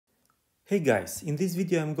Hey guys, in this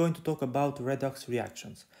video I'm going to talk about redox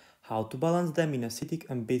reactions, how to balance them in acidic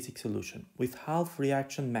and basic solution with half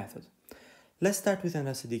reaction method. Let's start with an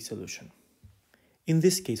acidic solution. In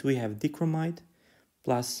this case we have dichromide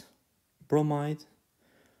plus bromide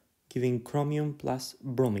giving chromium plus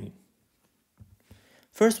bromine.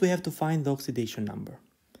 First we have to find the oxidation number.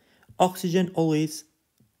 Oxygen always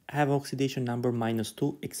have oxidation number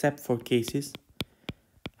 -2 except for cases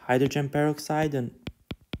hydrogen peroxide and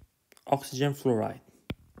oxygen fluoride.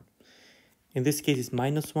 In this case is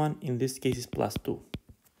 -1, in this case is +2.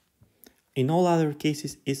 In all other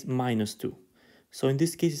cases is -2. So in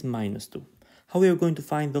this case is -2. How we are going to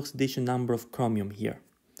find the oxidation number of chromium here?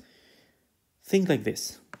 Think like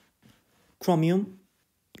this. Chromium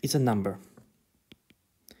is a number.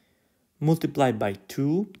 Multiplied by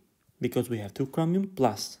 2, because we have 2 chromium,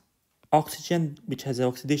 plus oxygen, which has an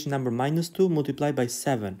oxidation number -2, multiplied by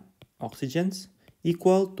 7 oxygens,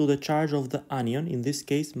 equal to the charge of the anion, in this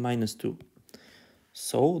case -2.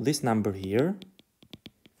 So this number here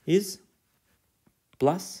is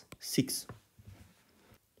 +6.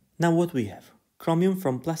 Now what we have? Chromium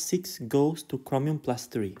from +6 goes to chromium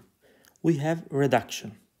 +3. We have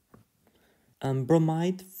reduction. And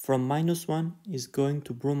bromide from -1 is going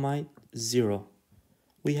to bromide 0.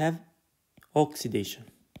 We have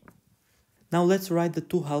oxidation. Now let's write the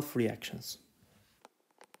two half reactions.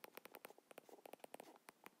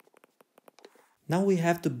 Now we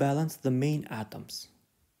have to balance the main atoms,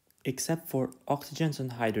 except for oxygens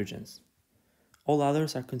and hydrogens. All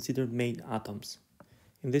others are considered main atoms.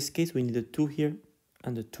 In this case we need a 2 here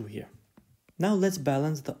and a 2 here. Now let's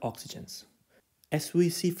balance the oxygens. As we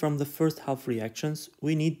see from the first half reactions,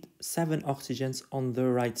 we need 7 oxygens on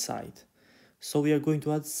the right side. So we are going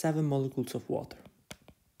to add 7 molecules of water.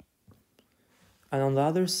 And on the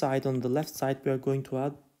other side, on the left side, we are going to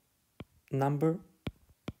add number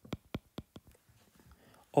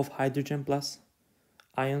of hydrogen plus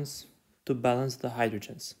ions to balance the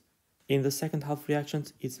hydrogens. In the second half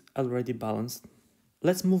reactions, it's already balanced.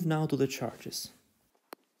 Let's move now to the charges.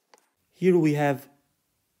 Here we have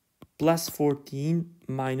 +14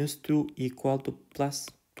 -2 equal to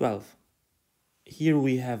 +12. Here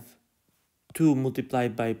we have 2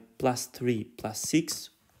 multiplied by +3 +6,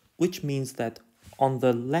 which means that on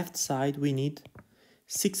the left side we need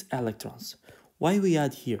 6 electrons. Why we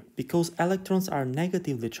add here? Because electrons are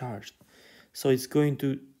negatively charged. So it's going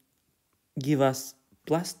to give us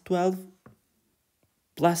 +12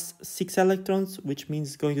 plus 6 electrons, which means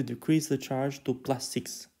it's going to decrease the charge to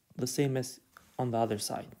 +6, the same as on the other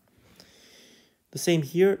side. The same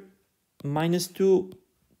here, -2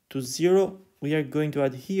 to 0, we are going to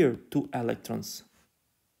add here 2 electrons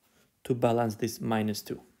to balance this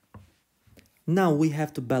 -2. Now we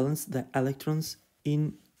have to balance the electrons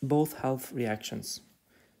in both half reactions.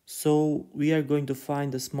 So we are going to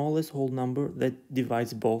find the smallest whole number that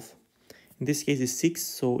divides both. In this case is 6,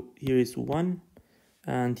 so here is 1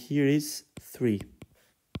 and here is 3.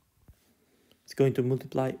 It's going to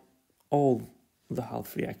multiply all the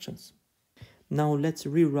half reactions. Now let's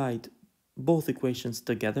rewrite both equations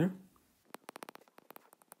together.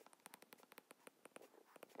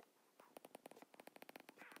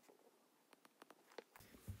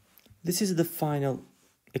 This is the final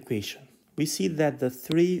equation. We see that the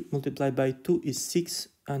 3 multiplied by 2 is 6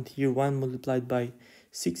 and here 1 multiplied by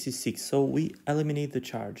 6 is 6, so we eliminate the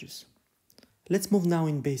charges. Let's move now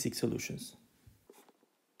in basic solutions.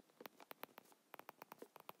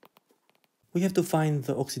 We have to find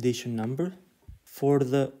the oxidation number. For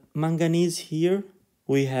the manganese here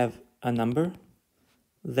we have a number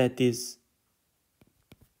that is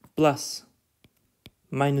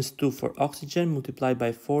 +2 for oxygen multiplied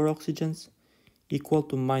by 4 oxygens equal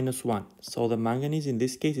to -1. So the manganese in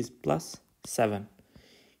this case is +7.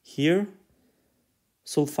 Here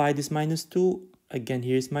sulfide is -2, again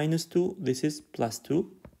here is -2, this is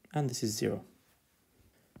 +2 and this is 0.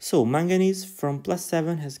 So manganese from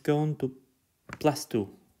 +7 has gone to +2,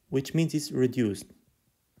 which means it's reduced.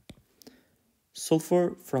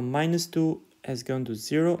 Sulfur from -2 has gone to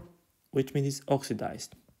 0, which means it's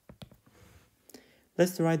oxidized.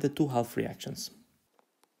 Let's write the two half reactions.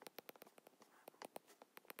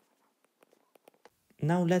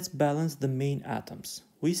 Now let's balance the main atoms.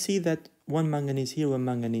 We see that one manganese here, one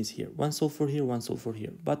manganese here, one sulfur here, one sulfur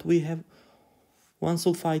here. But we have one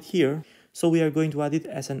sulfide here, so we are going to add it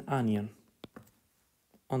as an anion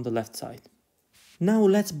on the left side. Now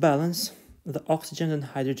let's balance the oxygens and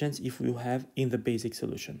hydrogens if we have in the basic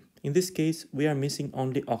solution. In this case, we are missing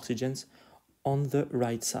only oxygens on the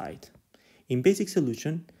right side. In basic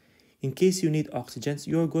solution, in case you need oxygens,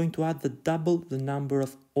 you are going to add double the number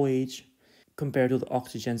of OH compared to the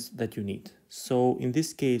oxygens that you need. So in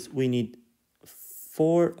this case, we need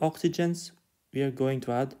 4 oxygens. We are going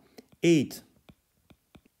to add 8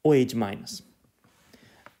 OH minus.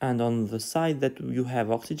 And on the side that you have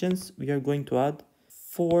oxygens, we are going to add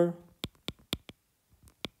 4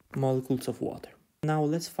 molecules of water. Now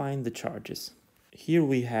let's find the charges. Here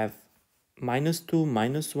we have -2,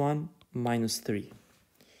 -1, -3.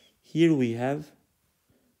 Here we have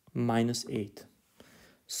 -8.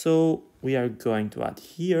 So we are going to add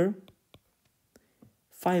here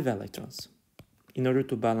 5 electrons in order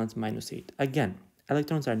to balance -8. Again,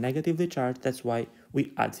 electrons are negatively charged, that's why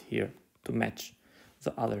we add here to match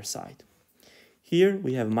the other side. Here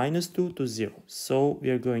we have -2 to 0, so we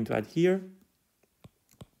are going to add here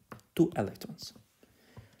 2 electrons.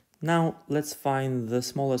 Now let's find the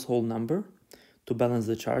smallest whole number to balance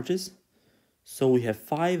the charges. So we have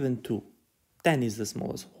 5 and 2. 10 is the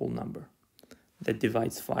smallest whole number. That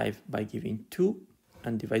divides 5 by giving 2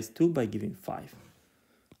 and divides 2 by giving 5.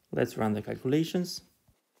 Let's run the calculations.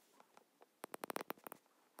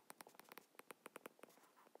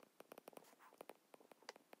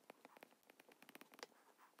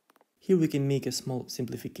 Here we can make a small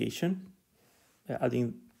simplification by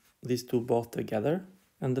adding these two both together,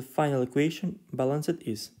 and the final equation balanced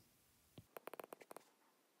is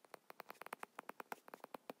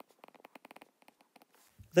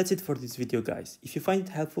That's it for this video, guys. If you find it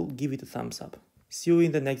helpful, give it a thumbs up. See you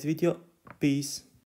in the next video. Peace.